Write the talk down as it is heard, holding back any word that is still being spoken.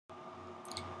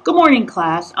Good morning,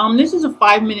 class. This is a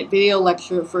 5-minute video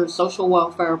lecture for social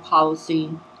welfare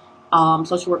policy,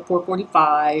 Social Work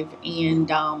 445,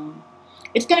 and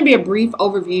it's going to be a brief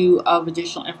overview of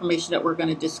additional information that we're going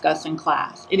to discuss in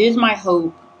class. It is my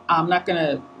hope, I'm not going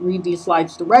to read these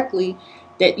slides directly,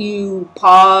 that you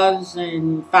pause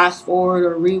and fast forward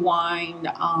or rewind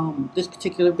this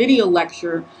particular video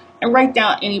lecture and write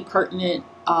down any pertinent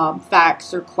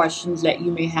facts or questions that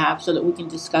you may have so that we can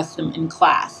discuss them in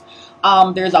class.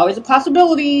 There's always a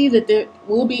possibility that there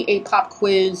will be a pop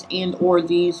quiz and or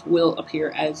these will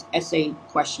appear as essay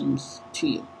questions to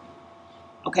you.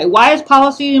 Okay, why is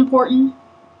policy important?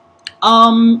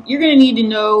 You're going to need to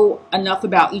know enough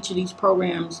about each of these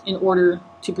programs in order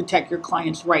to protect your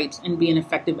client's rights and be an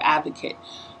effective advocate.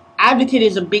 Advocate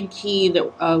is a big key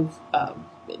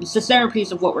it's the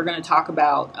centerpiece of what we're going to talk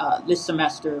about this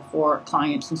semester for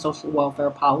clients in social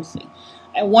welfare policy.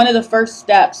 And one of the first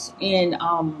steps in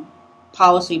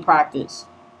policy practice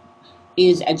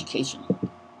is education.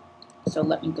 So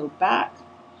let me go back.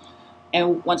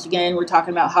 And once again, we're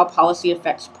talking about how policy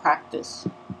affects practice.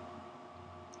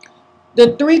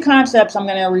 The three concepts I'm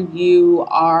going to review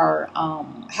are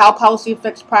how policy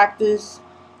affects practice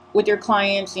with your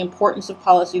clients, the importance of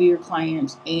policy to your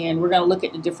clients, and we're going to look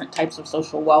at the different types of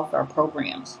social welfare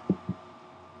programs.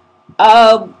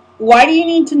 Why do you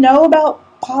need to know about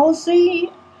policy?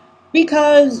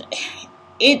 Because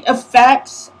it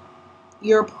affects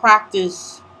your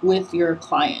practice with your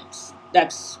clients.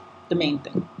 That's the main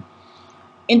thing.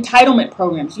 Entitlement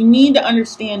programs. You need to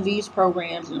understand these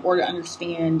programs in order to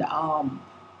understand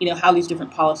how these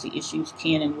different policy issues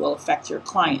can and will affect your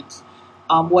clients.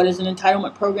 What is an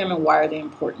entitlement program and why are they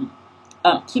important?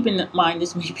 Keep in mind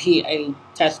this may be a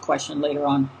test question later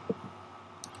on.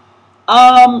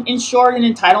 In short, an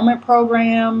entitlement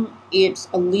program, it's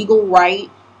a legal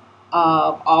right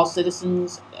of all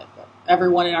citizens,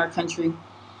 everyone in our country,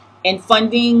 and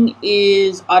funding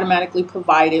is automatically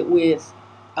provided with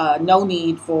no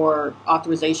need for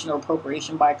authorization or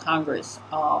appropriation by Congress.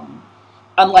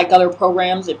 Unlike other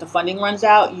programs, if the funding runs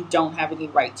out, you don't have any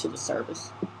right to the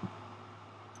service.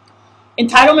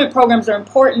 Entitlement programs are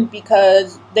important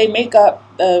because they make up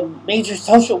the major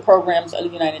social programs of the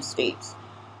United States.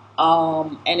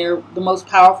 And they're the most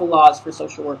powerful laws for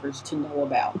social workers to know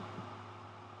about.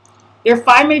 There are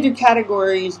 5 major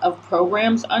categories of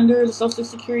programs under the Social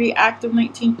Security Act of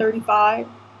 1935.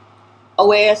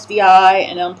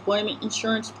 OASDI, an unemployment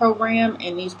insurance program,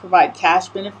 and these provide cash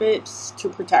benefits to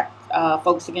protect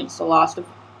folks against the loss of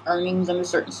earnings under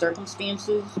certain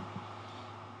circumstances.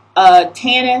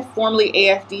 TANF, formerly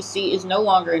AFDC, is no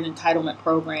longer an entitlement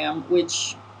program,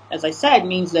 which, as I said,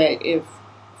 means that if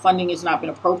funding has not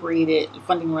been appropriated, if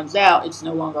funding runs out, it's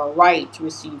no longer a right to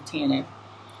receive TANF.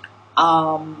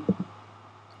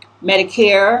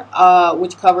 Medicare,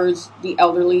 which covers the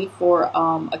elderly for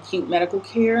acute medical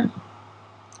care.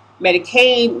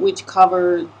 Medicaid, which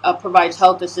provides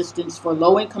health assistance for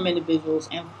low-income individuals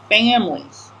and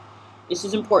families. This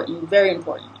is important, very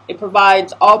important. It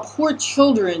provides all poor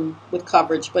children with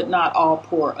coverage, but not all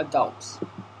poor adults.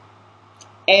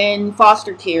 And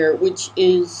foster care, which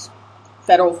is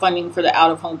federal funding for the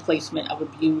out-of-home placement of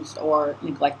abused or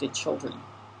neglected children.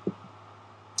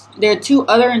 There are 2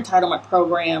 other entitlement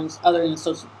programs other than the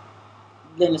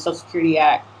Social Security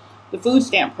Act. The Food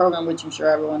Stamp Program, which I'm sure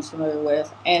everyone's familiar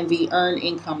with, and the Earned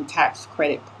Income Tax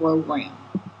Credit Program.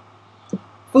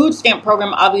 Food Stamp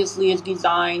Program obviously is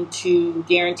designed to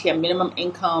guarantee a minimum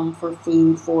income for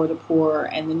food for the poor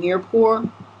and the near poor.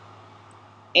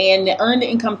 And the Earned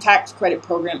Income Tax Credit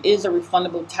Program is a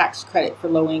refundable tax credit for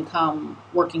low-income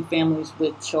working families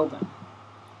with children.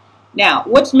 Now,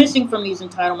 what's missing from these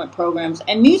entitlement programs?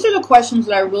 And these are the questions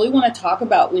that I really want to talk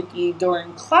about with you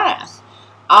during class.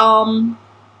 The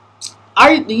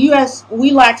U.S.,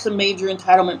 we lack some major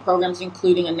entitlement programs,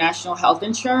 including a national health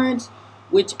insurance,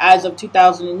 which as of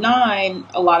 2009,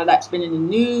 a lot of that's been in the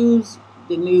news.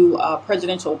 The new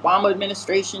presidential Obama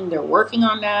administration, they're working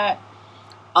on that.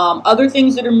 Other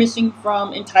things that are missing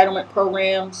from entitlement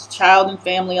programs: child and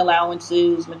family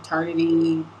allowances,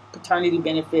 maternity, paternity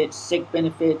benefits, sick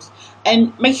benefits.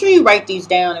 And make sure you write these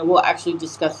down, and we'll actually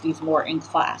discuss these more in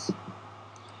class.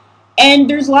 And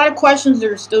there's a lot of questions that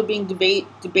are still being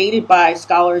debated by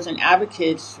scholars and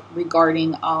advocates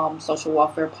regarding social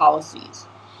welfare policies.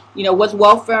 Was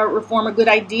welfare reform a good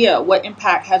idea? What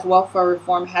impact has welfare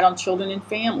reform had on children and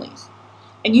families?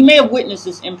 And you may have witnessed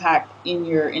this impact in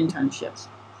your internships.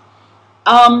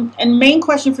 And main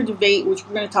question for debate, which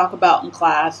we're going to talk about in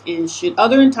class, is should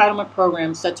other entitlement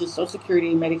programs such as Social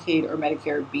Security, Medicaid, or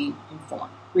Medicare be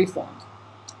reformed?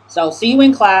 So see you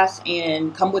in class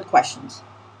and come with questions.